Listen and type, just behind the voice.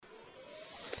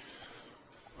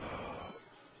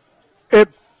It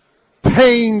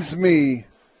pains me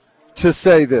to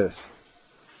say this.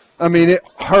 I mean, it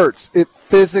hurts. It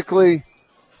physically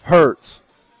hurts.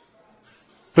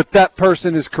 But that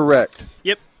person is correct.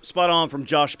 Yep, spot on from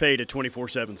Josh Pate at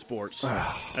 24/7 Sports.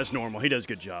 That's normal. He does a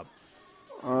good job.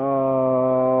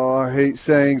 Oh, I hate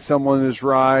saying someone is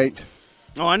right.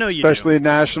 Oh, I know you especially do. a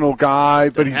national guy,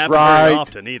 but he's happen right. Very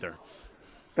often either.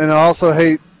 And I also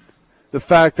hate the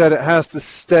fact that it has to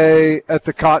stay at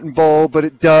the Cotton Bowl, but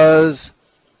it does.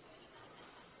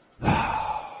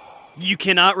 You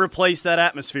cannot replace that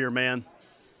atmosphere, man.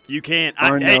 You can't.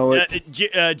 I know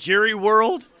it. Jerry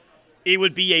World, it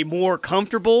would be a more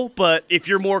comfortable, but if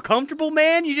you're more comfortable,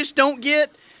 man, you just don't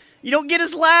get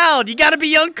as loud. You got to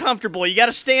be uncomfortable. You got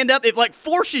to stand up. It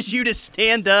forces you to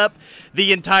stand up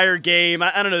the entire game.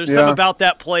 I don't know. There's something about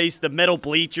that place, the metal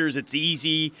bleachers. It's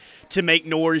easy to make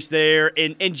noise there.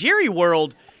 And Jerry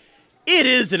World, it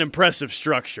is an impressive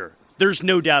structure. There's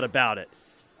no doubt about it.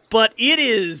 But it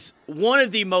is one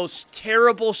of the most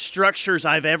terrible structures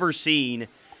I've ever seen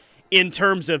in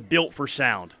terms of built for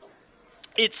sound.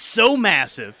 It's so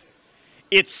massive.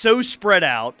 It's so spread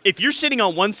out. If you're sitting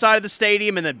on one side of the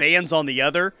stadium and the band's on the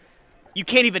other, you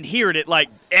can't even hear it. It,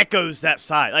 echoes that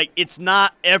side. It's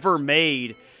not ever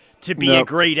made to be a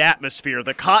great atmosphere.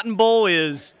 The Cotton Bowl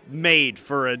is made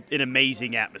for an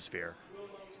amazing atmosphere.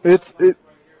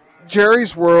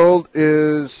 Jerry's World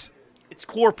is... It's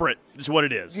corporate is what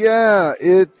it is. Yeah,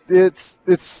 it's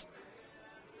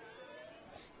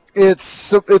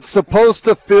supposed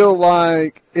to feel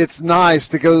like it's nice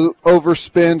to go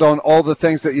overspend on all the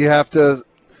things that you have to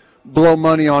blow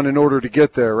money on in order to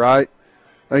get there, right?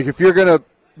 Like if you're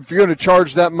gonna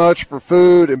charge that much for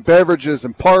food and beverages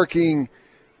and parking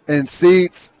and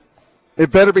seats, it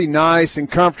better be nice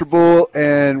and comfortable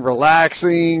and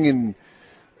relaxing and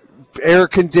air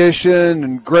conditioned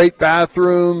and great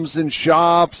bathrooms and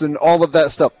shops and all of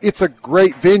that stuff. It's a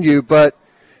great venue, but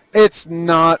it's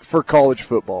not for college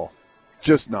football.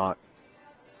 Just not.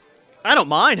 I don't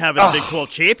mind having a Big 12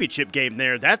 championship game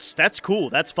there. That's cool.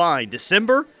 That's fine.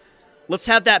 December, let's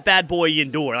have that bad boy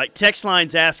indoor. Text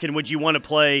line's asking, would you want to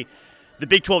play the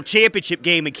Big 12 championship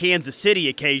game in Kansas City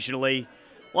occasionally?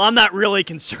 Well, I'm not really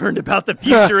concerned about the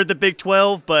future of the Big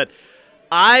 12, but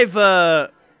I've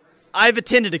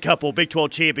attended a couple Big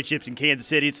 12 championships in Kansas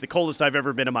City. It's the coldest I've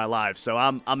ever been in my life, so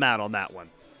I'm out on that one.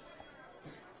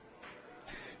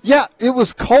 Yeah, it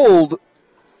was cold,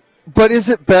 but is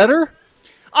it better?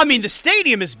 I mean, the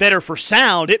stadium is better for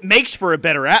sound. It makes for a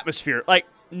better atmosphere.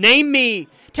 Name me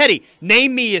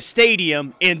a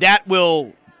stadium, and that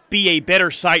will be a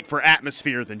better site for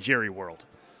atmosphere than Jerry World.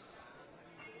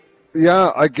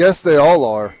 Yeah, I guess they all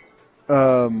are.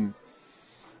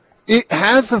 It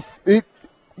has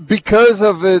because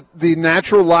of the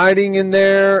natural lighting in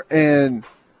there, and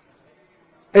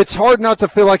it's hard not to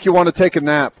feel like you want to take a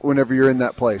nap whenever you're in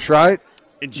that place, right?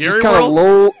 In Jerry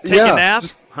World, take a nap?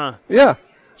 Just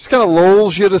kind of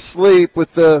lulls you to sleep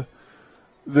with the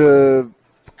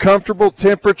comfortable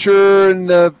temperature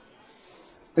and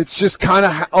it's just kind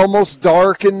of almost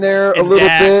dark in there a little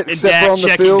bit, except for on the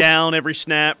field. Checking down every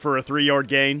snap for a 3-yard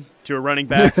gain to a running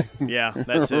back. Yeah,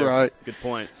 that too. Right. Good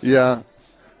point. Yeah.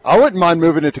 I wouldn't mind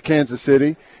moving it to Kansas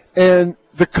City. And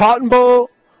the Cotton Bowl,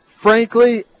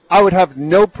 frankly, I would have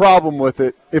no problem with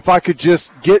it if I could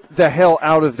just get the hell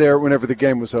out of there whenever the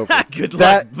game was over. Good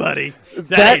luck, buddy.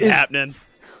 That ain't happening.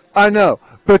 I know.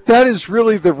 But that is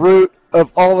really the root of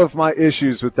all of my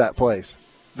issues with that place.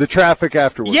 The traffic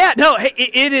afterwards. Yeah, no,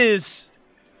 it is,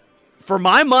 for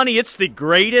my money, it's the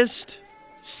greatest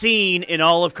scene in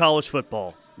all of college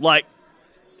football.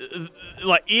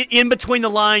 In between the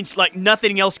lines,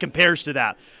 nothing else compares to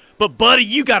that. But, buddy,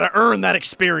 you got to earn that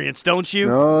experience, don't you?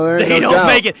 No, they no don't doubt.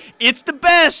 make it. It's the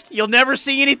best. You'll never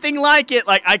see anything like it.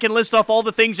 I can list off all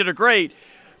the things that are great.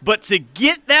 But to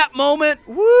get that moment,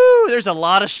 woo, there's a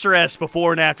lot of stress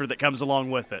before and after that comes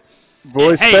along with it.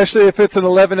 Boy, especially if it's an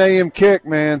 11 a.m. kick,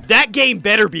 man. That game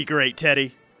better be great,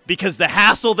 Teddy, because the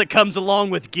hassle that comes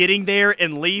along with getting there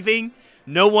and leaving,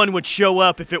 no one would show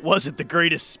up if it wasn't the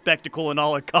greatest spectacle in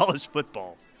all of college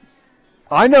football.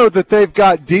 I know that they've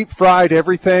got deep-fried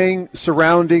everything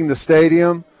surrounding the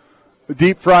stadium,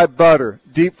 deep-fried butter,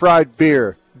 deep-fried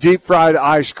beer, deep-fried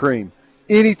ice cream,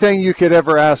 anything you could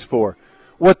ever ask for.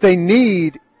 What they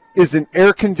need is an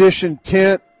air-conditioned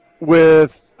tent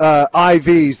with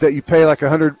IVs that you pay like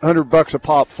 $100 a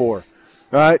pop for.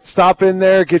 All right, stop in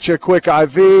there, get you a quick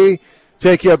IV,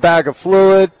 take you a bag of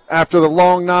fluid after the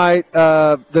long night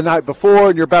the night before,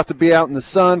 and you're about to be out in the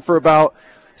sun for about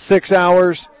 6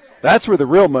 hours. That's where the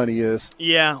real money is.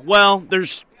 Yeah, well,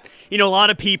 there's, a lot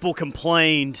of people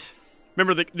complained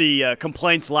Remember the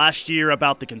complaints last year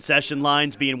about the concession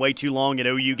lines being way too long at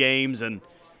OU games, and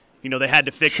they had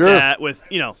to fix that with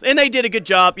and they did a good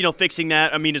job fixing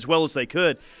that. I mean, as well as they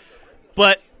could,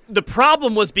 but the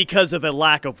problem was because of a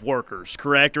lack of workers,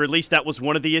 correct? Or at least that was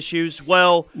one of the issues.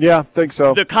 Well, yeah, I think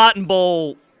so. The Cotton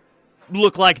Bowl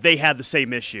looked like they had the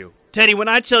same issue. Teddy, when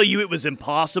I tell you it was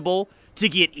impossible to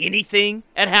get anything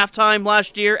at halftime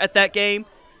last year at that game,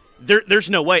 there's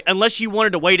no way. Unless you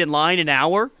wanted to wait in line an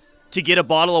hour to get a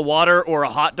bottle of water or a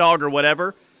hot dog or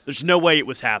whatever, there's no way it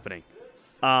was happening.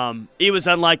 It was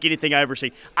unlike anything I ever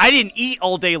seen. I didn't eat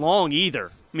all day long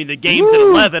either. I mean, the game's at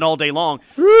 11 all day long.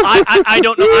 I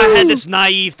don't know. I had this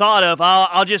naive thought of,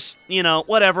 I'll just,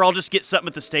 whatever. I'll just get something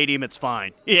at the stadium. It's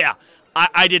fine. Yeah.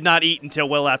 I did not eat until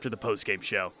well after the postgame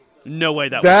show. No way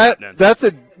that was happening.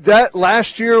 That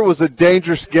last year was a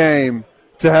dangerous game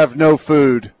to have no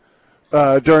food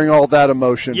during all that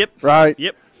emotion. Yep. Right?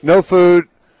 Yep. No food,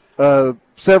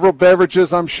 several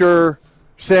beverages, I'm sure,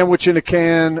 sandwich in a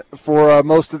can for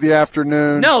most of the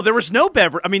afternoon. No, there was no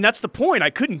beverage. I mean, that's the point. I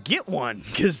couldn't get one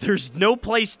because there's no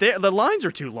place there. The lines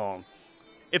are too long.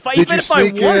 If I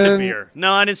wanted a beer.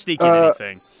 No, I didn't sneak in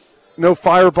anything. No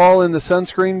Fireball in the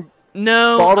sunscreen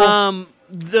bottle?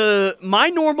 My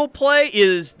normal play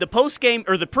is the postgame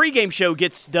or the pregame show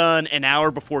gets done an hour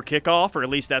before kickoff, or at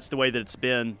least that's the way that it's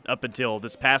been up until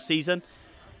this past season,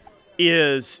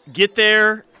 is get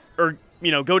there or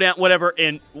go down, whatever,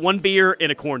 and one beer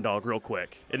and a corn dog real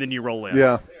quick, and then you roll in.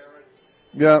 Yeah.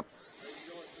 Yep.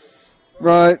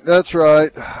 Right, that's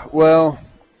right. Well,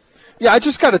 yeah, I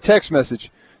just got a text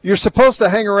message. You're supposed to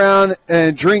hang around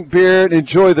and drink beer and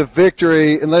enjoy the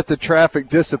victory and let the traffic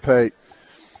dissipate.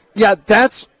 Yeah,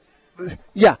 that's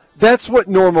what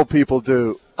normal people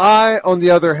do. I, on the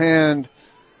other hand,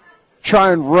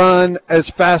 try and run as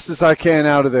fast as I can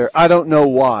out of there. I don't know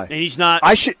why. And he's not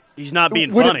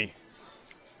being funny.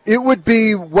 It would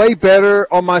be way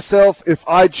better on myself if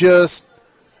I just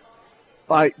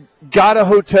got a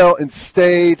hotel and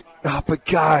stayed. Oh, but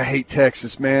God, I hate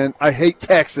Texas, man. I hate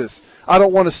Texas. I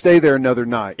don't want to stay there another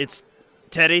night. It's,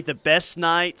 Teddy, the best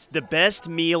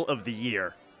meal of the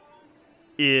year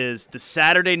is the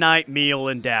Saturday night meal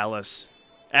in Dallas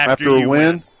after a you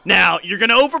win. Now, you're going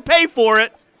to overpay for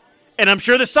it. And I'm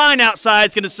sure the sign outside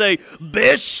is going to say,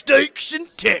 best steaks in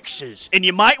Texas. And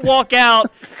you might walk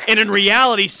out and in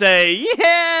reality say,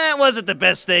 yeah, it wasn't the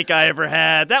best steak I ever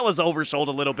had. That was oversold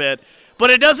a little bit. But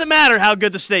it doesn't matter how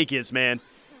good the steak is, man.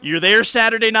 You're there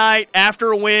Saturday night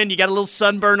after a win. You got a little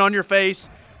sunburn on your face.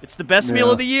 It's the best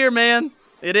meal of the year, man.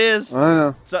 It is. I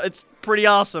know. So it's pretty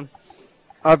awesome.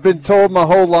 I've been told my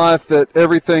whole life that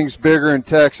everything's bigger in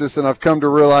Texas, and I've come to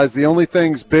realize the only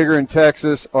things bigger in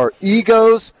Texas are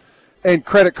egos and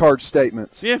credit card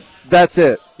statements. Yeah. That's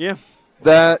it. Yeah.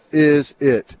 That is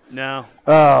it. No.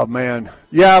 Oh, man.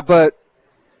 Yeah, but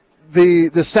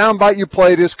the soundbite you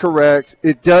played is correct.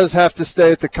 It does have to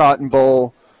stay at the Cotton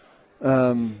Bowl.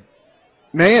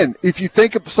 Man, if you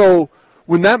think of – so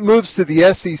when that moves to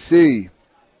the SEC,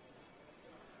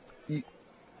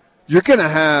 you're going to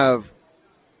have –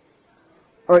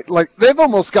 like they've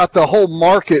almost got the whole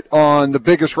market on the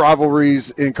biggest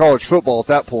rivalries in college football at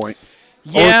that point.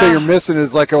 Yeah. Only thing you're missing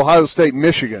is like Ohio State,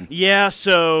 Michigan. Yeah,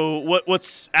 so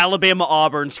what's Alabama,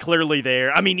 Auburn's clearly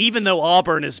there. I mean, even though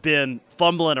Auburn has been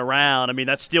fumbling around, I mean,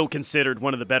 that's still considered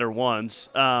one of the better ones.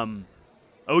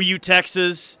 OU,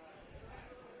 Texas,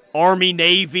 Army,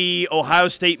 Navy, Ohio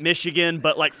State, Michigan,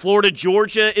 but like Florida,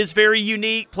 Georgia is very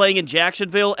unique, playing in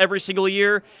Jacksonville every single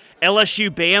year. LSU,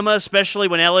 Bama, especially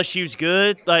when LSU's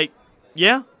good. Like,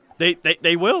 yeah,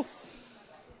 they will.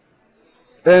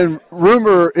 And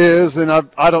rumor is, and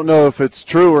I don't know if it's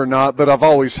true or not, but I've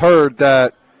always heard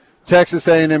that Texas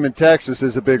A&M and Texas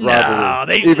is a big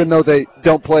rivalry, even though they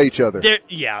don't play each other.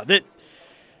 Yeah,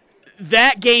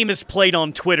 that game is played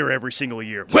on Twitter every single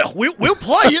year. Well, we'll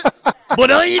play it, but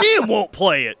A&M won't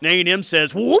play it. And A&M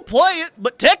says, well, we'll play it,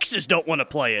 but Texas don't want to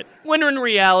play it. When in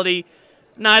reality,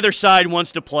 neither side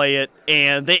wants to play it,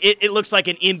 and it looks like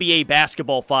an NBA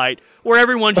basketball fight where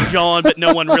everyone's jawing, but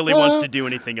no one really wants to do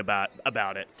anything about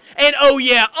it. And,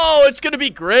 it's going to be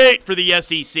great for the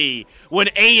SEC when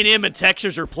A&M and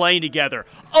Texas are playing together.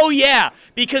 Oh, yeah,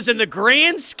 because in the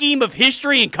grand scheme of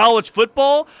history in college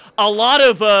football, a lot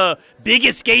of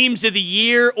biggest games of the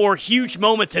year or huge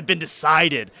moments have been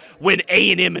decided when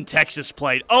A&M and Texas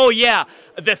played. Oh, yeah,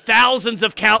 the thousands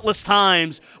of countless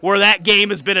times where that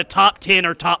game has been a top 10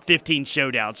 or top 15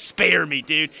 showdown. Spare me,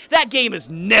 dude. That game has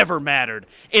never mattered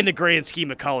in the grand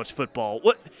scheme of college football.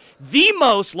 The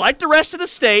most, like the rest of the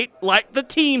state, like the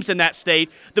teams in that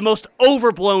state, the most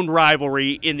overblown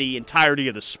rivalry in the entirety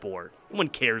of the sport. No one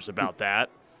cares about that.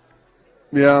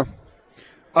 Yeah.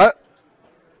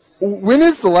 When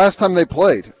is the last time they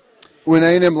played? When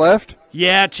A&M left?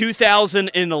 Yeah,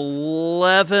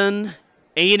 2011.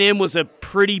 A&M was a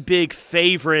pretty big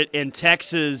favorite, and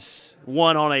Texas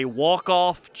won on a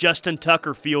walk-off Justin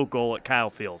Tucker field goal at Kyle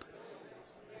Field.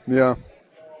 Yeah.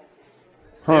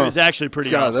 Huh. It was actually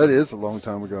pretty awesome. That is a long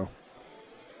time ago.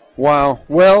 Wow.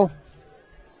 Well,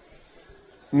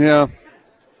 yeah.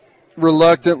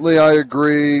 Reluctantly, I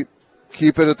agree.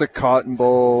 Keep it at the Cotton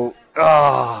Bowl.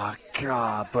 Oh,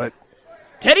 God, but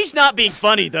Teddy's not being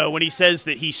funny, though, when he says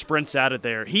that he sprints out of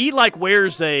there. He,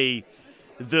 wears the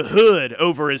hood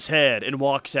over his head and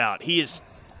walks out. He is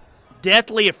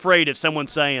deathly afraid of someone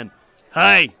saying,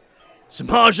 hey,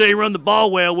 Samaje run the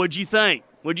ball well. What'd you think?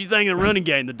 What'd you think of the running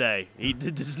game today? He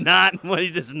does not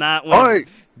want to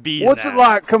be in what's that. it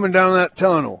like coming down that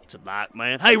tunnel? What's it like,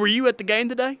 man? Hey, were you at the game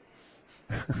today?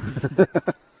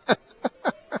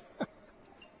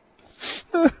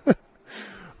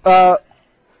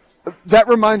 That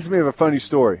reminds me of a funny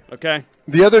story. Okay.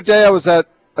 The other day I was at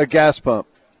a gas pump,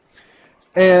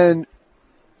 and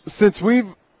since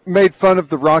we've made fun of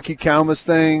the Rocky Kalmus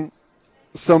thing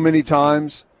so many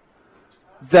times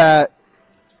that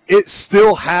it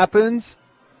still happens,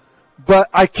 but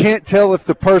I can't tell if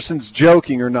the person's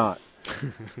joking or not.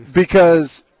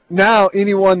 Because now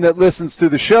anyone that listens to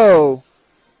the show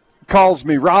calls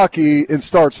me Rocky and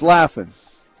starts laughing.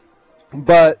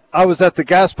 But I was at the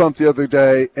gas pump the other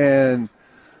day, and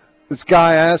this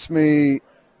guy asked me,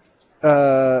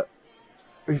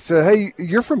 he said, hey,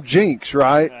 you're from Jinx,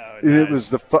 right? Oh, and it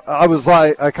was I was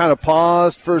like, I kind of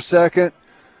paused for a second,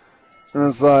 and I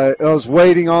was like, I was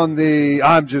waiting on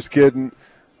I'm just kidding.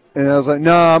 And I was like,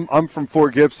 no, I'm from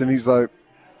Fort Gibson. He's like,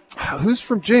 who's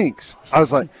from Jinx? I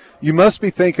was like, you must be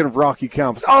thinking of Rocky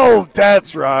Kalmus. Oh,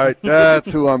 that's right.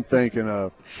 That's who I'm thinking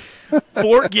of.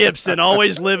 Fort Gibson,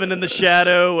 always living in the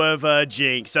shadow of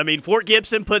Jinx. I mean, Fort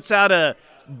Gibson puts out a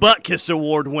Butkus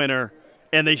Award winner,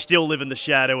 and they still live in the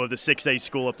shadow of the 6A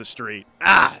school up the street.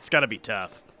 It's got to be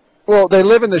tough. Well, they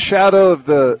live in the shadow of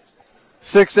the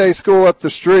 6A school up the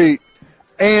street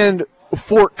and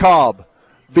Fort Cobb,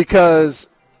 because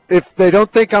if they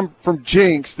don't think I'm from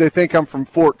Jinx, they think I'm from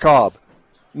Fort Cobb.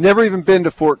 Never even been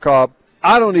to Fort Cobb.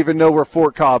 I don't even know where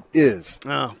Fort Cobb is.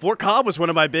 Fort Cobb was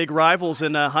one of my big rivals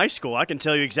in high school. I can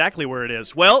tell you exactly where it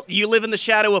is. Well, you live in the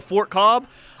shadow of Fort Cobb.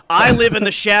 I live in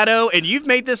the shadow, and you've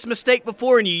made this mistake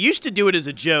before, and you used to do it as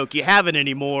a joke. You haven't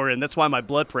anymore, and that's why my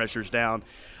blood pressure's down.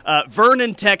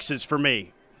 Vernon, Texas for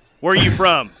me. Where are you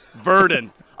from?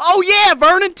 Vernon. Oh, yeah,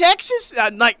 Vernon, Texas?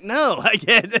 No.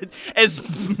 As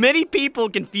many people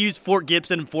confuse Fort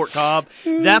Gibson and Fort Cobb,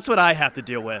 that's what I have to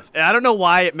deal with. And I don't know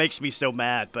why it makes me so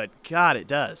mad, but, God, it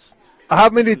does. How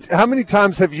many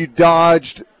times have you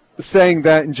dodged saying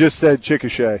that and just said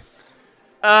Chickasha?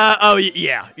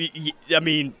 Yeah. I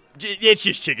mean, it's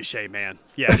just Chickasha, man.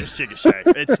 Yeah, just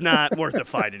Chickasha. It's not worth the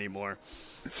fight anymore.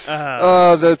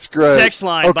 That's great. Text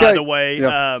line, okay. by the way.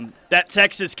 Yep. That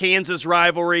Texas-Kansas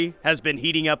rivalry has been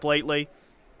heating up lately.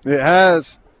 It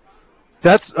has.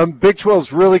 That's Big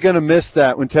 12's really going to miss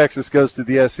that when Texas goes to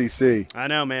the SEC. I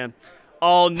know, man.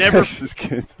 I'll never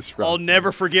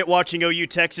forget watching OU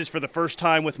Texas for the first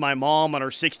time with my mom on her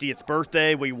 60th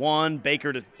birthday. We won.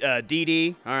 Baker to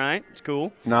Dee. All right, it's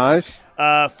cool. Nice.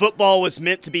 Football was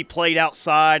meant to be played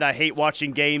outside. I hate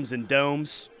watching games in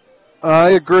domes.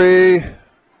 I agree.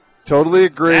 Totally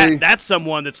agree. That's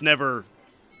someone that's never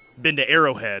been to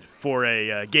Arrowhead for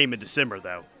a game in December,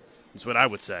 though. That's what I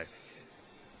would say.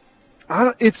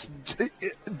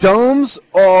 Domes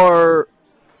are.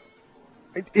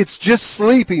 It's just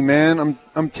sleepy, man.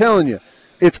 I'm telling you,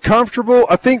 it's comfortable.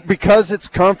 I think because it's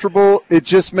comfortable, it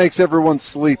just makes everyone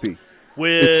sleepy.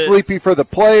 It's sleepy for the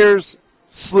players,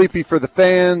 sleepy for the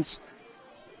fans,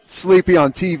 sleepy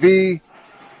on TV.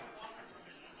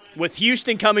 With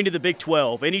Houston coming to the Big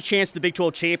 12, any chance the Big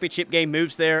 12 championship game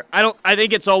moves there? I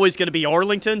think it's always going to be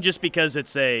Arlington, just because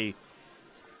it's a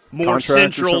more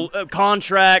central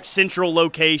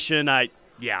location. I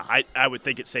would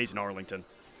think it stays in Arlington.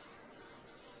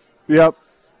 Yep,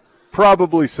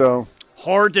 probably so.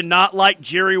 Hard to not like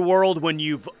Jerry World when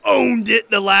you've owned it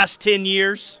the last 10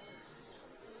 years.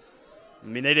 I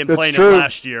mean, they didn't play in it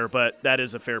last year, but that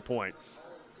is a fair point.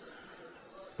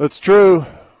 That's true.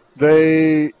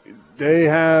 They've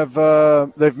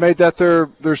made that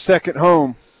their second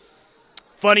home.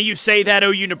 Funny you say that.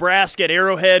 OU Nebraska at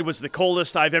Arrowhead was the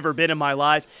coldest I've ever been in my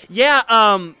life. Yeah,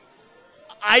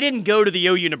 I didn't go to the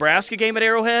OU Nebraska game at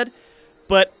Arrowhead,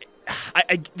 but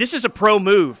this is a pro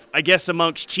move, I guess,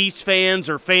 amongst Chiefs fans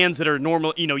or fans that are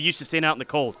normal, used to staying out in the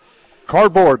cold.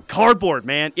 Cardboard,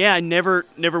 man. Yeah, I never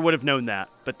would have known that,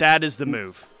 but that is the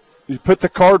move. You put the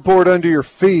cardboard under your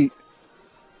feet,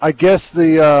 I guess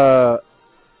it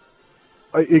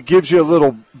gives you a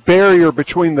little barrier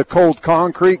between the cold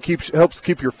concrete, helps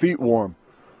keep your feet warm.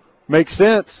 Makes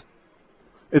sense.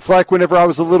 It's like whenever I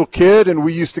was a little kid and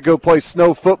we used to go play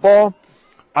snow football,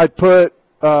 I'd put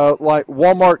like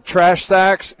Walmart trash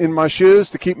sacks in my shoes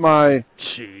to keep my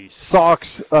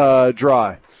socks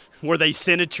dry. Were they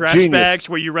scented trash bags?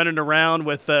 Were you running around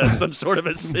with some sort of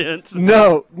a scent?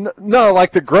 No,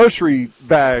 like the grocery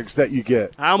bags that you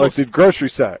get, like the grocery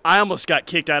sack. I almost got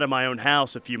kicked out of my own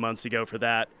house a few months ago for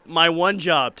that. My one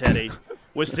job, Teddy,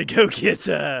 was to go get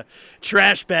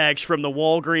trash bags from the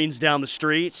Walgreens down the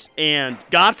streets, and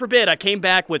God forbid I came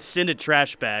back with scented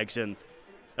trash bags, and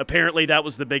apparently that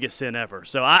was the biggest sin ever.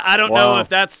 So I don't know if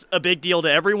that's a big deal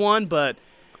to everyone, but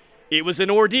it was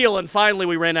an ordeal, and finally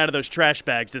we ran out of those trash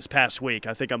bags this past week.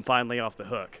 I think I'm finally off the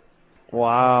hook.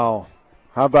 Wow.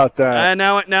 How about that?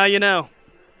 Now you know.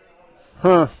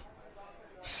 Huh.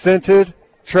 Scented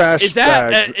trash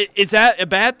bags. Is that a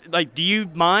bad, like, do you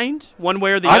mind one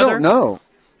way or the other? I don't know.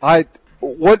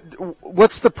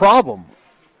 What's the problem?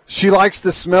 She likes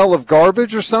the smell of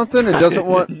garbage or something and doesn't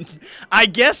want... I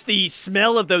guess the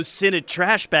smell of those scented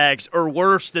trash bags are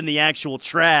worse than the actual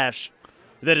trash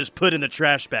that is put in the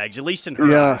trash bags, at least in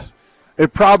her eyes. You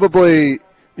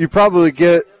probably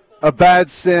get a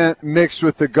bad scent mixed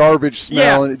with the garbage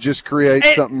smell, and it just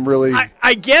creates something really...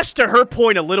 I guess to her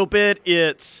point a little bit,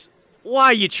 it's, why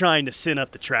are you trying to scent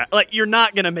up the trash? Like, you're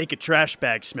not going to make a trash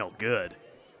bag smell good.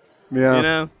 Yeah. You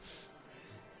know?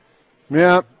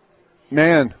 Yeah.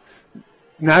 Man.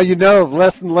 Now you know,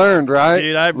 lesson learned, right?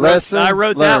 Dude, I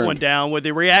wrote that one down with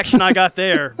the reaction I got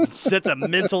there. That's a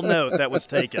mental note that was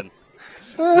taken.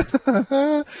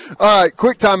 All right,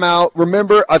 quick timeout.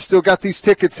 Remember, I've still got these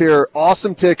tickets here.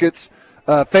 Awesome tickets.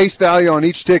 Face value on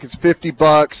each ticket's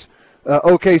 $50.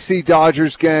 OKC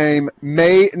Dodgers game,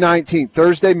 May 19th,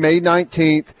 Thursday, May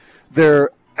 19th.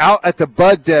 They're out at the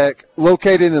Bud Deck,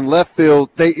 located in left field.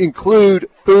 They include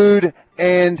food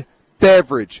and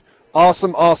beverage.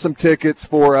 Awesome tickets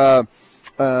for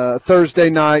Thursday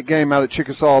night game out at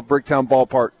Chickasaw Bricktown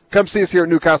Ballpark. Come see us here at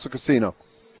Newcastle Casino.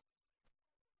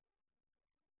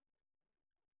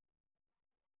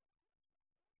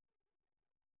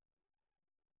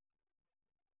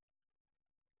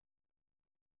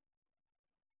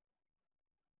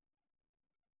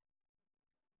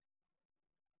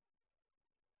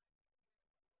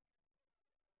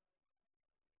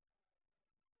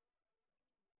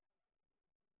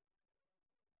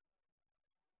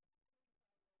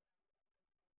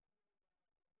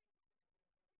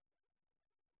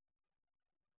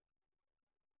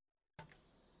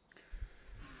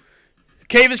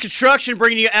 Cavis Construction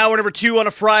bringing you hour number 2 on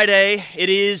a Friday. It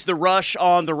is the Rush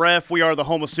on the Ref. We are the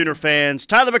home of Sooner fans.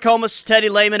 Tyler McComas, Teddy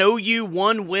Lehman, OU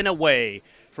one win away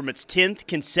from its 10th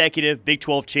consecutive Big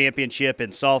 12 championship in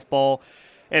softball.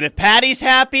 And if Patty's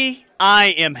happy,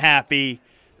 I am happy.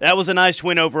 That was a nice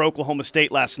win over Oklahoma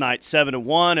State last night,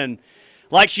 7-1. And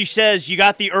like she says, you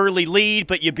got the early lead,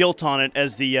 but you built on it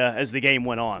as the game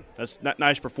went on. That's a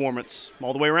nice performance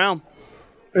all the way around.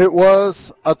 It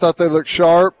was. I thought they looked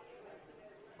sharp.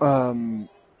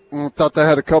 I thought they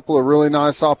had a couple of really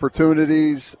nice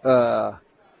opportunities. They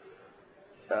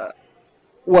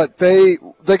got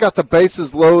the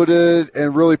bases loaded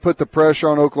and really put the pressure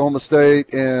on Oklahoma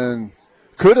State, and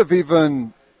could have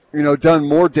even, done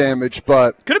more damage.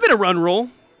 But could have been a run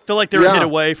rule. Feel like they were a hit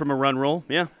away from a run rule.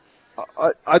 Yeah.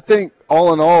 I think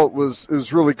all in all it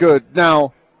was really good.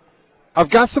 Now, I've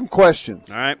got some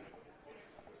questions. All right.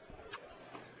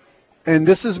 And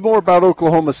this is more about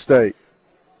Oklahoma State.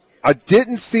 I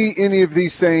didn't see any of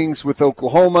these things with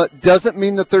Oklahoma. Doesn't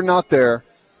mean that they're not there.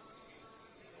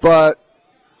 But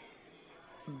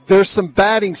there's some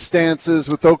batting stances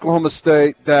with Oklahoma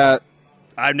State that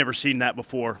I've never seen that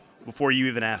before you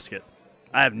even ask it.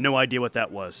 I have no idea what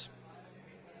that was.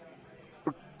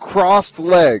 Crossed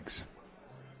legs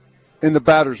in the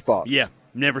batter's box. Yeah,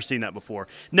 never seen that before.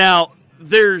 Now,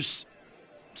 there's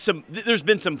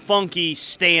been some funky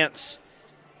stance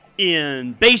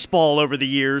in baseball over the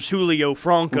years. Julio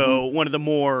Franco, one of the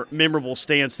more memorable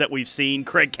stance that we've seen.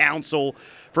 Craig Counsell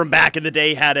from back in the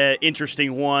day had an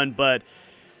interesting one, but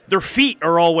their feet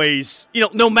are always,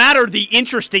 no matter the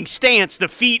interesting stance, the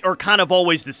feet are kind of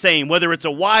always the same. Whether it's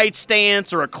a wide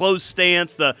stance or a closed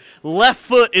stance, the left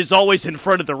foot is always in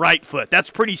front of the right foot. That's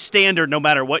pretty standard no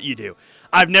matter what you do.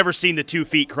 I've never seen the 2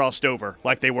 feet crossed over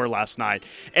like they were last night.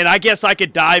 And I guess I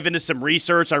could dive into some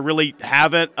research. I really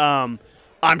haven't.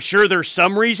 I'm sure there's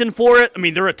some reason for it. I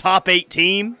mean, they're a top 8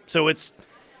 team, so it's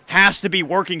has to be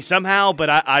working somehow,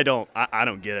 but I don't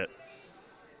get it.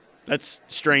 That's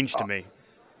strange to me.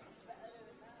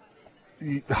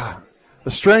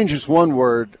 Strange is one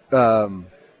word.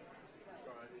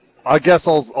 I guess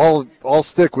I'll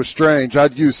stick with strange.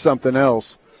 I'd use something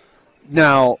else.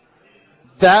 Now,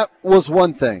 that was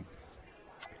one thing.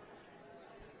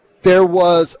 There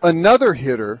was another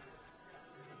hitter,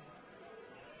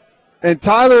 and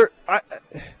Tyler,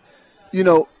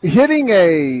 hitting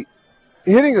a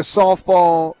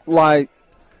softball like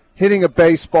hitting a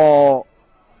baseball,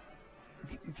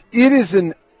 it's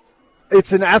an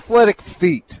athletic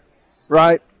feat,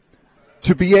 right?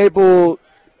 To be able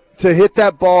to hit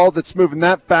that ball that's moving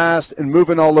that fast and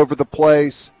moving all over the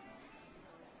place.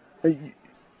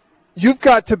 You've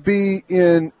got to be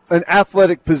in an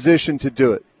athletic position to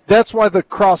do it. That's why the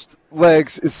crossed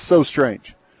legs is so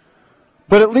strange.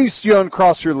 But at least you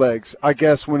uncross your legs, I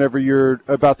guess, whenever you're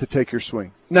about to take your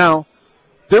swing. Now,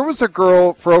 there was a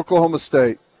girl for Oklahoma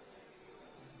State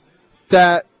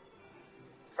that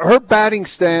her batting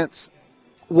stance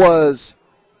was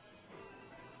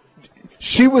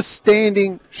she was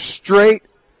standing straight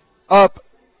up,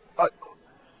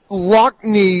 locked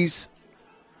knees,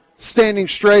 standing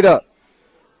straight up.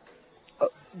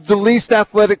 The least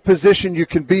athletic position you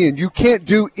can be in. You can't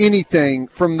do anything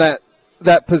from that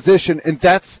position, and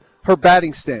that's her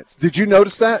batting stance. Did you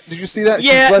notice that? Did you see that?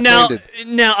 Yeah, she's left-handed.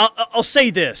 now I'll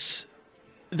say this.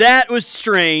 That was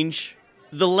strange.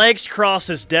 The legs cross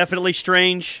is definitely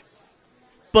strange,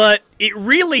 but it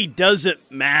really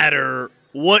doesn't matter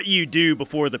what you do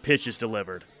before the pitch is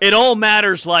delivered. It all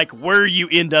matters, like, where you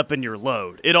end up in your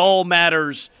load. It all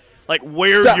matters, like,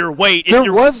 where your weight.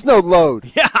 There was no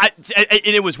load. Yeah,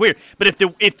 and it was weird. But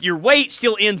if your weight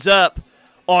still ends up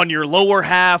on your lower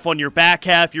half, on your back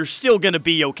half, you're still going to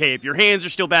be okay. If your hands are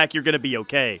still back, you're going to be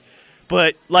okay.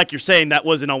 But like you're saying, that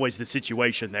wasn't always the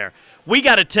situation there. We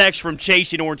got a text from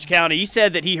Chase in Orange County. He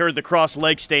said that he heard the cross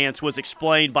leg stance was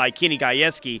explained by Kenny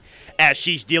Gajewski as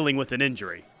she's dealing with an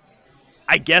injury.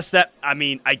 I guess that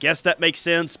makes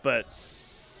sense, but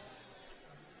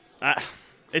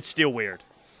it's still weird.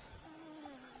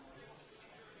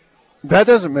 That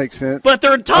doesn't make sense. But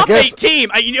they're a top 8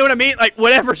 team. You know what I mean? Like,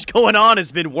 whatever's going on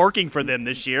has been working for them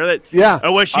this year. Yeah.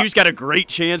 OSU's got a great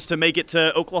chance to make it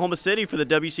to Oklahoma City for the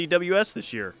WCWS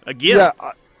this year. Again. Yeah,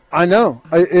 I know.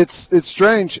 It's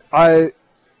strange. I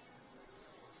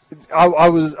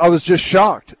was just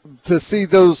shocked to see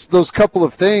those couple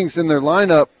of things in their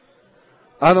lineup.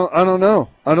 I don't know.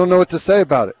 I don't know what to say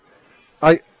about it.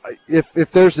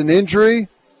 If there's an injury,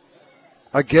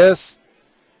 I guess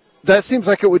that seems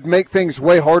like it would make things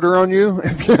way harder on you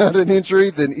if you had an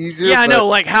injury than easier. Yeah, I know.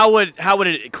 Like, how would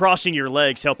it crossing your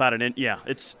legs help out yeah,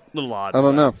 it's a little odd. I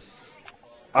don't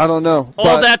know.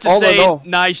 All that to say,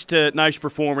 nice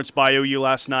performance by OU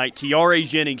last night. Tiare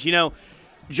Jennings,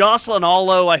 Jocelyn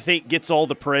Allo, I think, gets all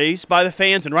the praise by the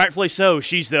fans, and rightfully so.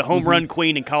 She's the home run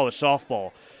queen in college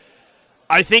softball.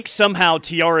 I think somehow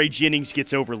Tiare Jennings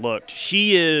gets overlooked.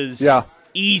 She is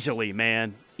easily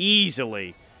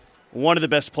one of the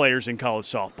best players in college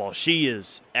softball. She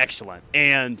is excellent.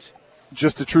 And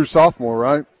just a true sophomore,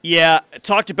 right? Yeah,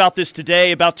 talked about this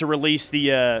today, about to release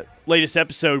the latest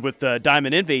episode with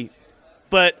Diamond Envy.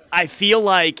 But I feel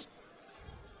like,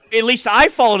 at least I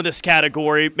fall into this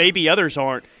category, maybe others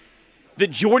aren't,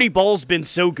 that Jordy Ball's been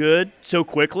so good so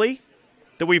quickly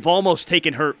that we've almost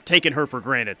taken her for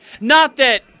granted. Not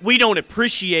that we don't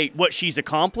appreciate what she's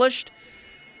accomplished,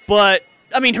 but,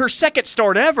 I mean, her second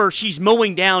start ever, she's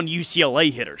mowing down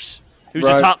UCLA hitters, who's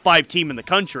a top 5 team in the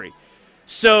country.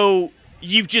 So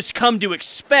you've just come to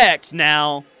expect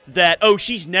now that,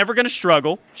 she's never going to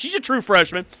struggle. She's a true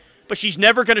freshman, but she's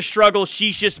never going to struggle.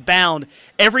 She's just bound.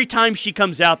 Every time she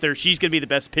comes out there, she's going to be the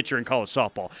best pitcher in college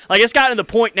softball. Like, it's gotten to the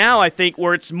point now, I think,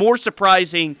 where it's more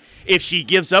surprising if she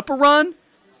gives up a run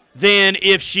than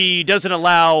if she doesn't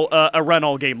allow a run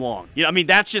all game long. I mean,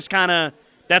 that's just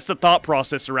that's the thought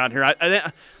process around here.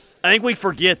 I think we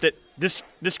forget that this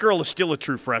girl is still a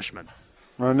true freshman.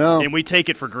 I know. And we take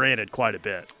it for granted quite a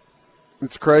bit.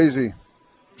 It's crazy.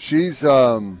 She's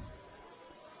the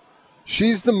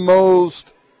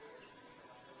most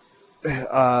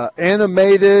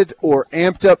animated or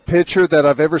amped up pitcher that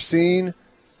I've ever seen.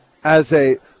 Now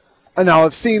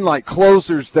I've seen like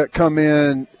closers that come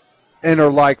in and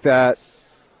are like that,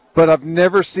 but I've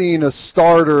never seen a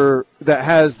starter that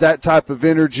has that type of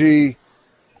energy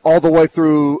all the way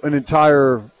through an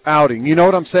entire outing. You know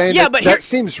what I'm saying? Yeah, that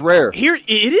seems rare.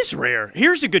 It is rare.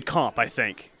 Here's a good comp, I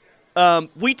think.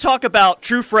 We talk about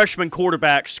true freshman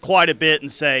quarterbacks quite a bit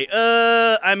and say,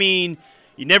 I mean,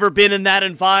 you've never been in that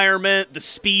environment, the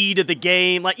speed of the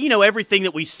game, like, everything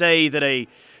that we say that a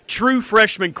true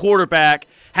freshman quarterback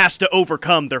has to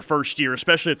overcome their first year,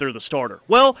 especially if they're the starter.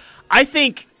 Well, I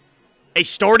think a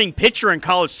starting pitcher in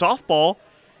college softball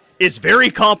is very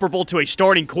comparable to a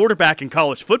starting quarterback in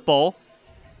college football.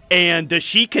 And does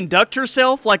she conduct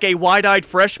herself like a wide-eyed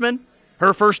freshman?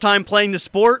 Her first time playing the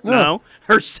sport? No.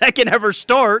 Her second ever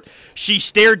start, she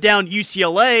stared down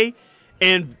UCLA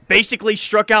and basically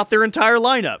struck out their entire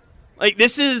lineup. Like,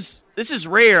 this is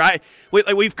rare.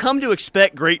 We've come to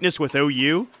expect greatness with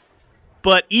OU,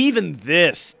 but even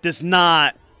this is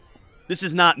not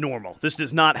normal. This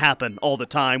does not happen all the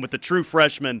time with the true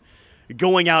freshman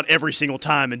going out every single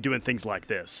time and doing things like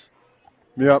this.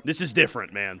 Yep. This is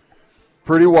different, man.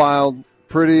 Pretty wild,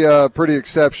 pretty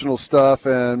exceptional stuff,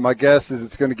 and my guess is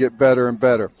it's going to get better and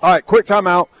better. All right, quick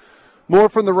timeout. More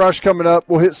from the Rush coming up.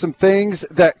 We'll hit some things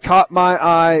that caught my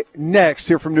eye next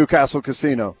here from Newcastle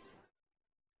Casino.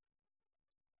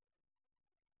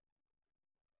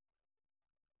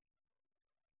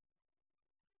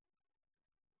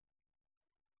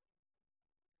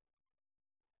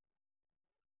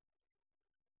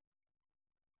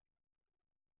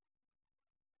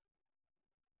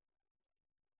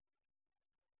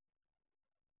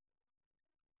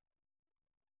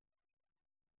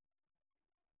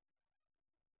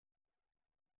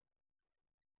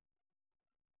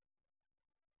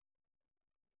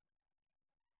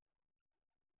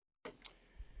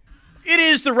 It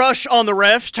is the Rush on the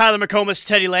Refs. Tyler McComas,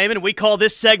 Teddy Lehman. We call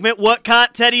this segment What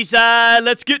Caught Teddy's Eye.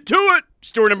 Let's get to it.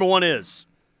 Story number one is.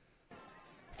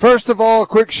 First of all, a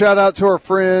quick shout out to our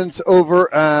friends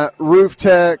over at Roof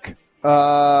Tech.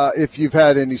 If you've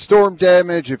had any storm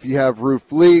damage, if you have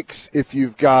roof leaks, if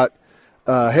you've got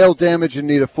hail damage and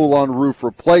need a full-on roof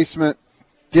replacement,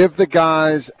 give the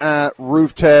guys at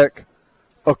Roof Tech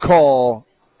a call.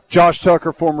 Josh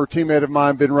Tucker, former teammate of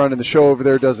mine, been running the show over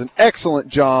there, does an excellent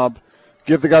job.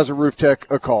 Give the guys at Roof Tech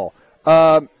a call.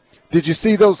 Did you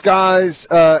see those guys,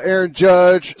 Aaron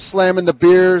Judge, slamming the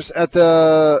beers at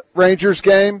the Rangers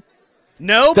game?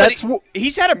 No, but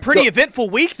he's had a pretty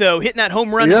eventful week, though, hitting that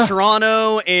home run in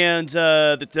Toronto, and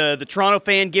the Toronto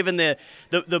fan giving the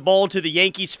ball to the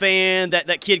Yankees fan.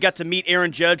 That kid got to meet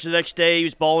Aaron Judge the next day. He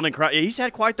was balling and crying. He's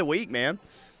had quite the week, man.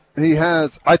 He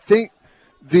has. I think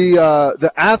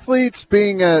the athletes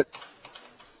being at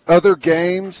other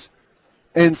games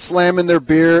and slamming their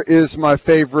beer is my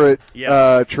favorite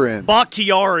trend.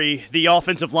 Bakhtiari, the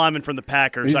offensive lineman from the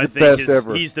Packers, he's I the think best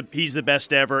ever. He's the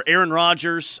best ever. Aaron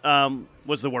Rodgers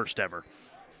was the worst ever.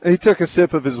 He took a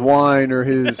sip of his wine or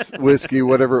his whiskey,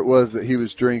 whatever it was that he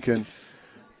was drinking.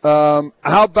 How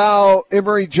about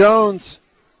Emory Jones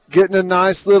getting a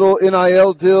nice little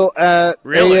NIL deal at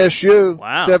ASU?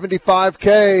 Wow.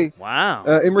 $75K. Wow.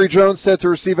 Emory Jones set to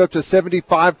receive up to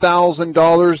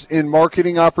 $75,000 in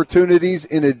marketing opportunities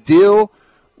in a deal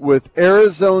with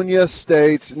Arizona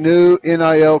State's new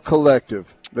NIL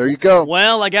collective. There you go.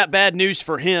 Well, I got bad news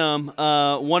for him.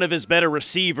 One of his better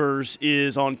receivers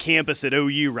is on campus at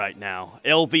OU right now.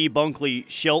 LV Bunkley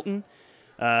Shelton,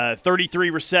 33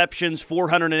 receptions,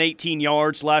 418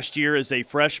 yards last year as a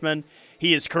freshman.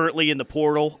 He is currently in the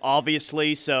portal,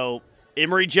 obviously. So,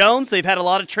 Emory Jones, they've had a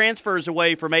lot of transfers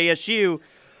away from ASU.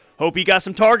 Hope he got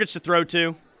some targets to throw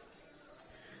to.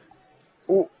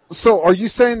 So, are you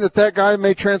saying that guy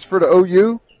may transfer to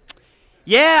OU?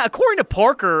 Yeah, according to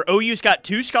Parker, OU's got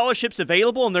 2 scholarships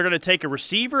available, and they're going to take a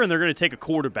receiver and they're going to take a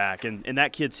quarterback, and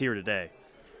that kid's here today.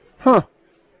 Huh.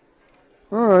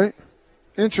 All right.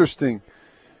 Interesting.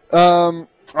 I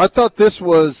thought this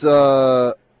was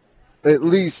at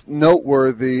least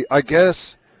noteworthy. I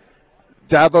guess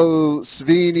Dabo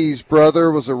Swinney's brother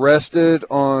was arrested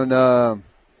on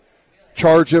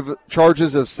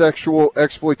charges of sexual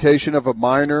exploitation of a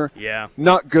minor. Yeah.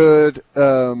 Not good.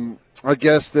 I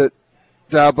guess that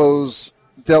Dabo's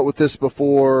dealt with this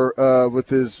before with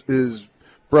his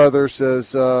brother.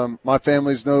 Says, my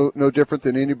family's no different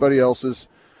than anybody else's.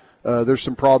 There's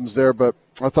some problems there, but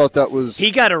I thought that was he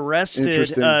got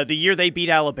arrested the year they beat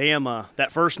Alabama,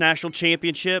 that first national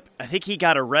championship. I think he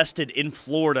got arrested in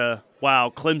Florida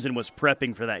while Clemson was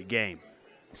prepping for that game.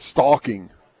 Stalking.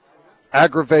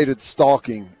 Aggravated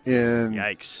stalking in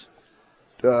Yikes.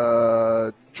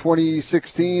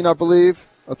 2016, I believe.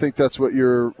 I think that's what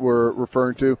we're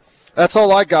referring to. That's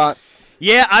all I got.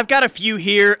 Yeah, I've got a few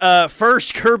here.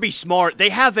 First, Kirby Smart. They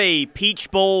have a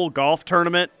Peach Bowl golf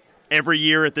tournament every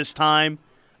year at this time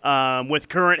with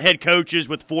current head coaches,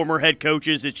 with former head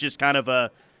coaches. It's just kind of a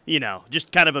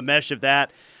mesh of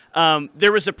that.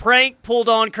 There was a prank pulled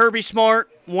on Kirby Smart,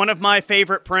 one of my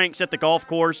favorite pranks at the golf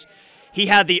course. He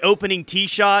had the opening tee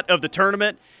shot of the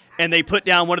tournament, and they put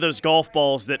down one of those golf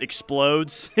balls that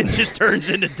explodes and just turns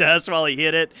into dust while he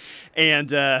hit it.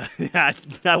 And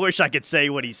I wish I could say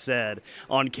what he said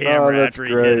on camera after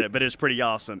he hit it, but it was pretty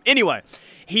awesome. Anyway,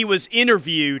 he was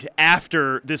interviewed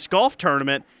after this golf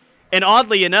tournament, and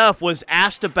oddly enough was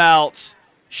asked about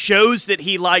shows that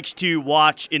he likes to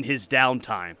watch in his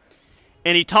downtime.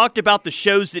 And he talked about the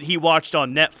shows that he watched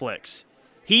on Netflix.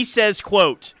 He says,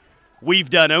 quote, "We've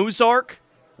done Ozark,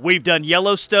 we've done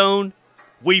Yellowstone,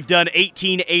 we've done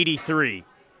 1883.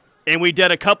 And we've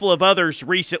done a couple of others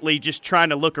recently just trying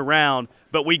to look around,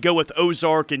 but we go with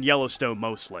Ozark and Yellowstone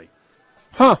mostly."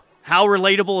 Huh. How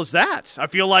relatable is that? I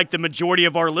feel like the majority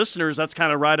of our listeners, that's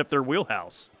kind of right up their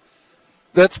wheelhouse.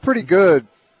 That's pretty good.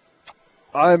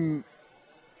 Frankly,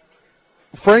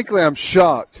 I'm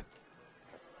shocked.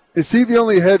 Is he the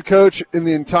only head coach in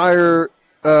the entire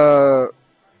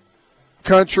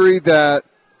country that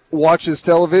watches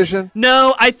television?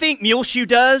 No, I think Muleshoe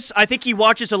does. I think he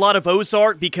watches a lot of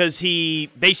Ozark because he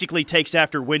basically takes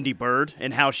after Wendy Bird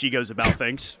and how she goes about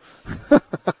things.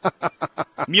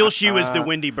 Muleshoe is the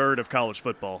Wendy Bird of college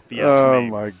football, if you ask me.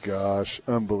 Oh, my gosh.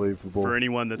 Unbelievable. For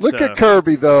anyone that's Look at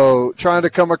Kirby, though, trying to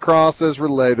come across as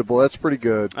relatable. That's pretty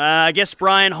good. I guess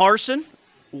Brian Harsin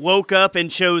woke up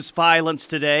and chose violence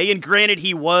today. And granted,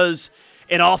 he was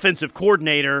an offensive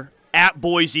coordinator at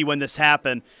Boise when this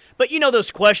happened. But you know those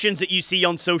questions that you see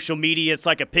on social media? It's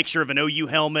like a picture of an OU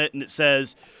helmet, and it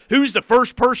says, "Who's the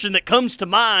first person that comes to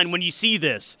mind when you see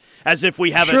this?" As if we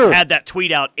haven't had that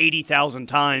tweet out 80,000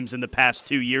 times in the past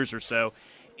 2 years or so.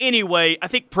 Anyway, I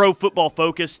think Pro Football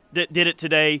Focus did it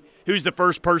today. Who's the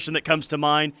first person that comes to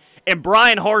mind? And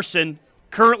Brian Harsin,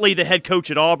 currently the head coach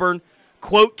at Auburn,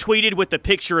 quote tweeted with the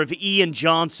picture of Ian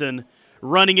Johnson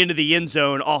running into the end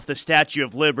zone off the Statue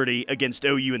of Liberty against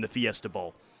OU in the Fiesta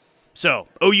Bowl. So,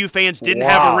 OU fans didn't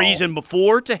have a reason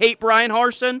before to hate Brian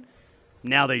Harsin.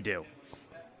 Now they do.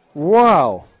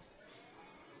 Wow.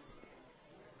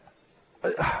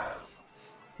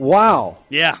 Wow.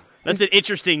 Yeah, that's an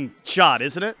interesting shot,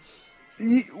 isn't it?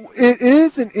 It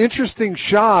is an interesting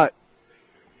shot,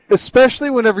 especially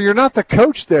whenever you're not the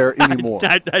coach there anymore.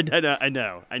 I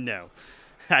know.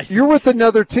 You're with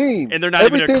another team. And they're not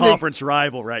even a conference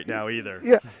rival right now either.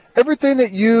 Yeah, everything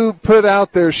that you put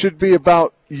out there should be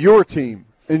about your team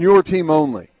and your team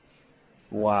only.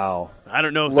 Wow. I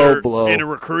don't know if they're in a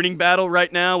recruiting battle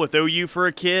right now with OU for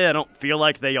a kid. I don't feel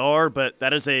like they are, but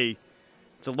that is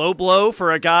it's a low blow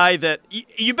for a guy that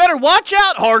you better watch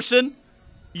out, Harsin.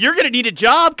 You're going to need a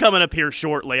job coming up here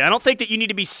shortly. I don't think that you need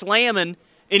to be slamming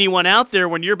anyone out there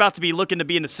when you're about to be looking to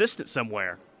be an assistant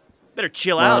somewhere. Better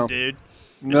chill out, dude.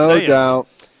 No doubt.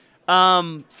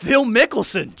 Phil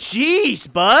Mickelson.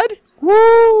 Jeez, bud.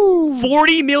 Woo!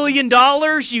 $40 million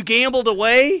you gambled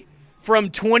away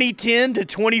from 2010 to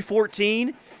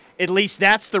 2014. At least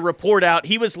that's the report out.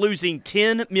 He was losing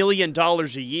 $10 million a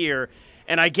year.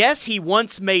 And I guess he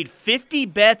once made 50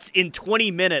 bets in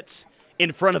 20 minutes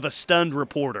in front of a stunned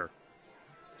reporter.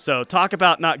 So talk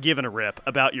about not giving a rip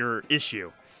about your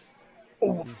issue.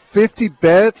 50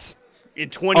 bets? In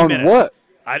 20 minutes. On what?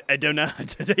 I don't know.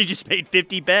 They just made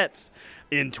 50 bets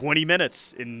in 20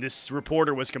 minutes, and this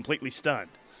reporter was completely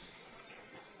stunned.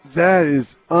 That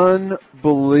is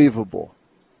unbelievable.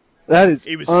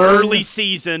 It was early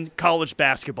season college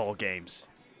basketball games.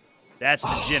 That's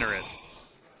degenerate.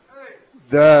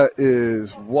 That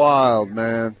is wild,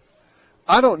 man.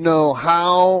 I don't know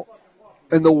how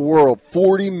in the world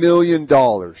 $40 million,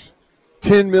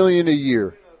 $10 million a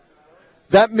year.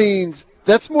 That means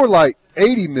that's more like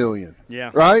 $80 million.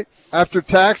 Yeah. Right? After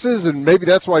taxes, and maybe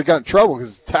that's why he got in trouble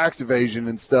because it's tax evasion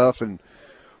and stuff. And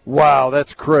wow,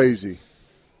 that's crazy.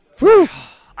 Whew.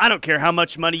 I don't care how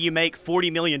much money you make, $40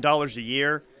 million a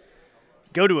year.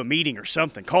 Go to a meeting or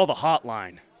something. Call the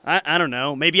hotline. I don't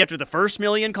know. Maybe after the first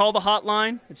million, call the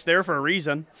hotline. It's there for a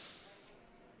reason.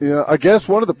 Yeah, I guess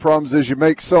one of the problems is you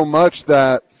make so much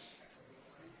that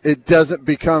it doesn't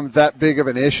become that big of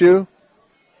an issue.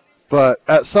 But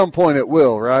at some point it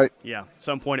will, right? Yeah,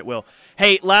 some point it will.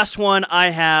 Hey, last one I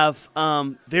have.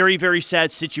 Very, very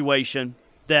sad situation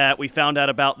that we found out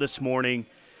about this morning.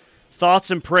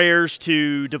 Thoughts and prayers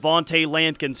to Devontae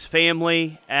Lampkin's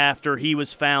family after he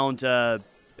was found dead,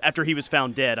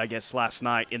 I guess, last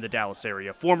night in the Dallas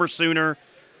area. Former Sooner,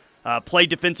 played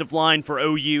defensive line for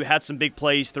OU, had some big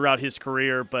plays throughout his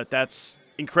career, but that's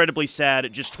incredibly sad.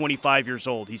 At just 25 years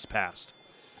old, he's passed.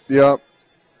 Yep.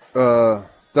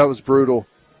 That was brutal.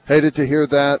 Hated to hear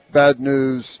that. Bad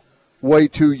news. Way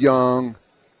too young.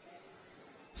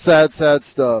 Sad, sad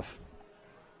stuff.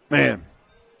 Man,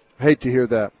 hate to hear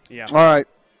that. Yeah. All right,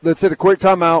 let's hit a quick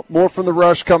timeout. More from the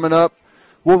Rush coming up.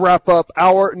 We'll wrap up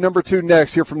hour number 2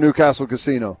 next here from Newcastle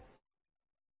Casino.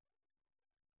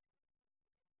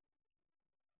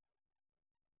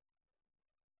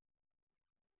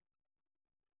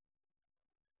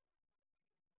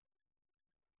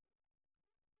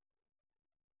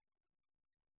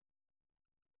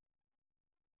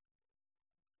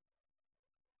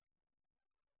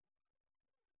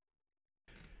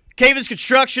 Cavens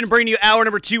Construction bringing you hour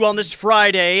number 2 on this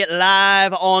Friday,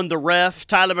 live on The Ref.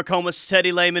 Tyler McComas,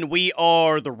 Teddy Lehman, we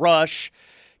are The Rush.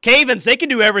 Cavens, they can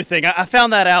do everything. I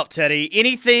found that out, Teddy.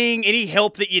 Anything, any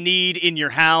help that you need in your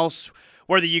house,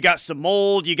 whether you got some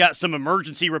mold, you got some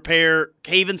emergency repair,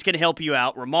 Cavens can help you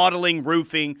out. Remodeling,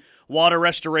 roofing, water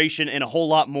restoration, and a whole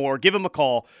lot more. Give them a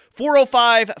call.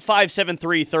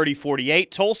 405-573-3048.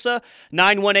 Tulsa,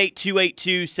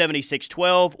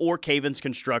 918-282-7612 or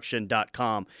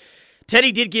cavensconstruction.com.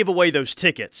 Teddy did give away those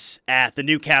tickets at the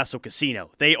Newcastle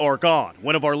Casino. They are gone.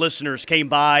 One of our listeners came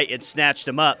by and snatched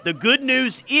them up. The good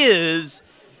news is,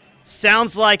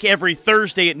 sounds like every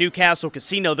Thursday at Newcastle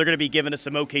Casino, they're going to be giving us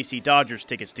some OKC Dodgers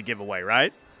tickets to give away,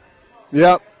 right?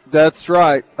 Yep, that's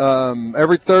right.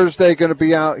 Every Thursday going to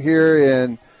be out here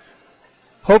and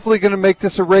hopefully going to make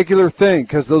this a regular thing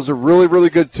because those are really, really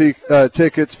good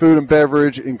tickets, food and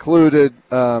beverage included,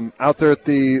 out there at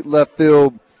the left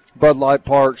field Bud Light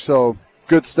Park. So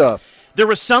good stuff. There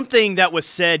was something that was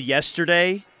said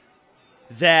yesterday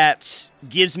that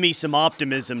gives me some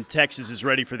optimism Texas is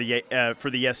ready for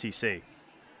the SEC.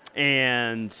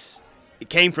 And it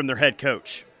came from their head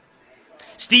coach.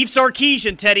 Steve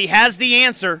Sarkisian, Teddy, has the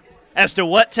answer as to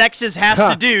what Texas has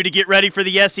to do to get ready for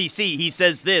the SEC. He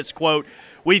says this, quote,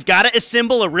 "We've got to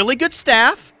assemble a really good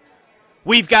staff.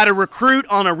 We've got to recruit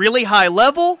on a really high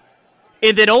level.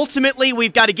 And then ultimately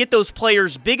we've got to get those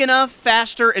players big enough,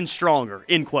 faster, and stronger,"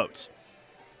 end quotes.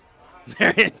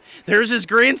 There's his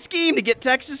grand scheme to get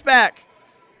Texas back.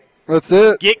 That's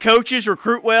it. Get coaches,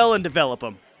 recruit well, and develop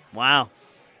them. Wow.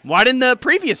 Why didn't the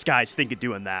previous guys think of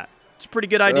doing that? It's a pretty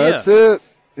good idea. That's it.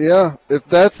 Yeah. If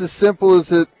that's as simple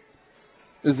as it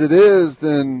is,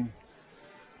 then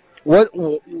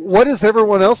what is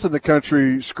everyone else in the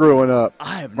country screwing up?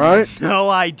 I have right? no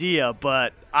idea,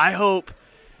 but I hope,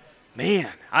 man,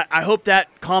 I hope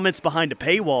that comment's behind a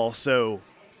paywall so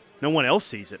no one else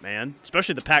sees it, man,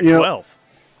 especially the Pac-12. You know,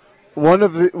 one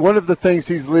of the things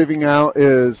he's leaving out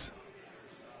is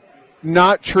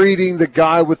not treating the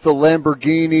guy with the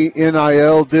Lamborghini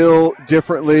NIL deal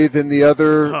differently than the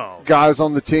other guys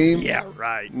on the team. Yeah,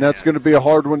 right. And that's going to be a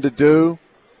hard one to do.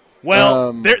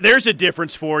 Well, there's a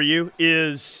difference for you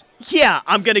is,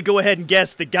 I'm going to go ahead and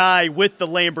guess the guy with the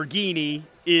Lamborghini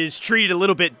is treated a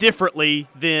little bit differently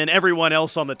than everyone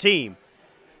else on the team.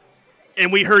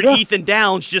 And we heard Ethan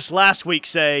Downs just last week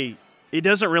say, it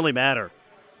doesn't really matter.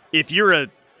 If you're a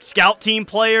scout team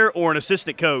player or an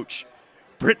assistant coach,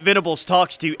 Brent Venables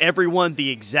talks to everyone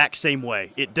the exact same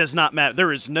way. It does not matter.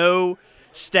 There is no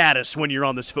status when you're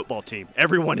on this football team.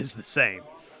 Everyone is the same.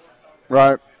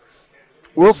 Right.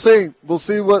 We'll see. We'll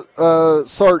see what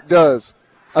Sark does.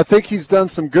 I think he's done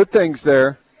some good things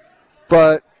there,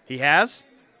 but he has.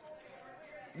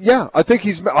 Yeah, I think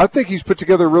he's put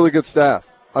together a really good staff.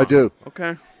 I do.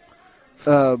 Okay.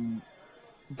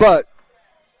 But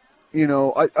you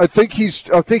know, I think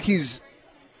he's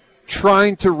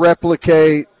trying to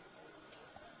replicate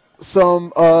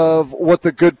some of what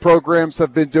the good programs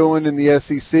have been doing in the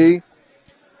SEC.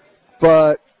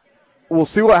 But we'll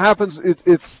see what happens.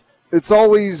 It's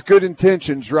always good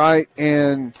intentions, right?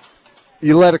 And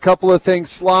you let a couple of things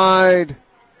slide,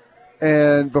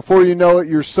 and before you know it,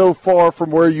 you're so far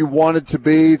from where you wanted to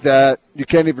be that you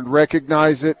can't even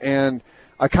recognize it. And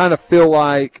I kind of feel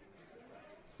like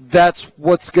that's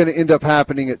what's going to end up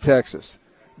happening at Texas.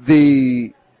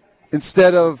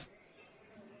 Instead of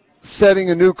setting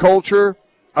a new culture,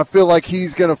 I feel like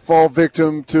he's going to fall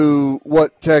victim to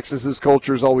what Texas's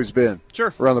culture has always been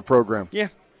around the program. Yeah,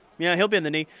 he'll be in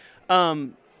the knee.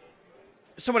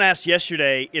 Someone asked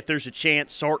yesterday if there's a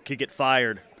chance Sark could get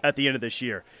fired at the end of this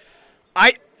year.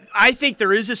 I think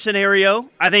there is a scenario.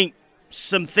 I think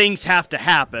some things have to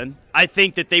happen. I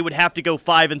think that they would have to go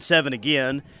 5-7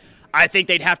 again. I think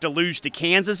they'd have to lose to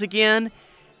Kansas again.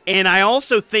 And I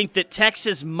also think that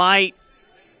Texas might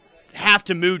have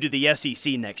to move to the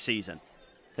SEC next season.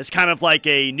 It's kind of like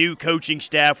a new coaching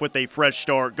staff with a fresh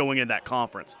start going into that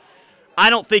conference. I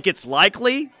don't think it's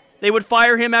likely they would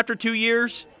fire him after 2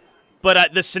 years,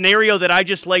 but the scenario that I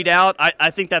just laid out,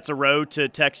 I think that's a road to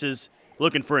Texas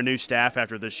looking for a new staff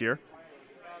after this year.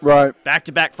 Right.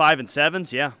 Back-to-back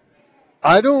 5-7s, yeah.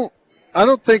 I don't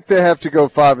think they have to go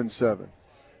 5-7.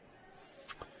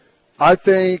 I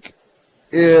think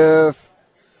if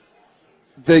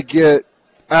they get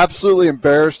absolutely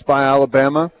embarrassed by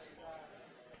Alabama,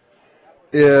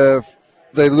 if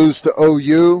they lose to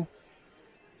OU,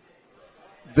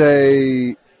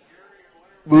 they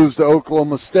lose to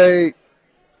Oklahoma State,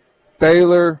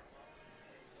 Baylor.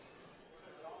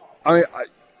 I mean,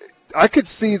 I could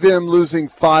see them losing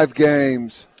 5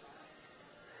 games,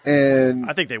 and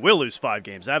I think they will lose 5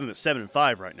 games. I have them at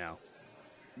 7-5 right now.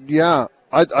 Yeah,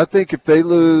 I think if they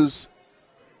lose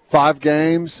 5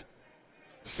 games,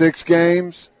 6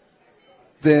 games,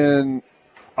 then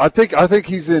I think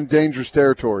he's in dangerous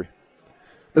territory,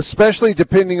 especially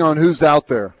depending on who's out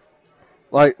there.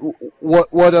 Like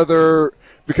what other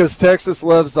 – because Texas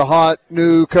loves the hot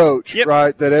new coach,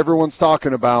 right, that everyone's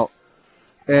talking about.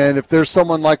 And if there's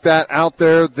someone like that out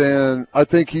there, then I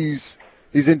think he's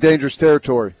in dangerous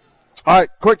territory. All right,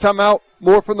 quick timeout.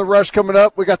 More from The Rush coming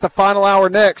up. We got the final hour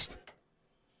next.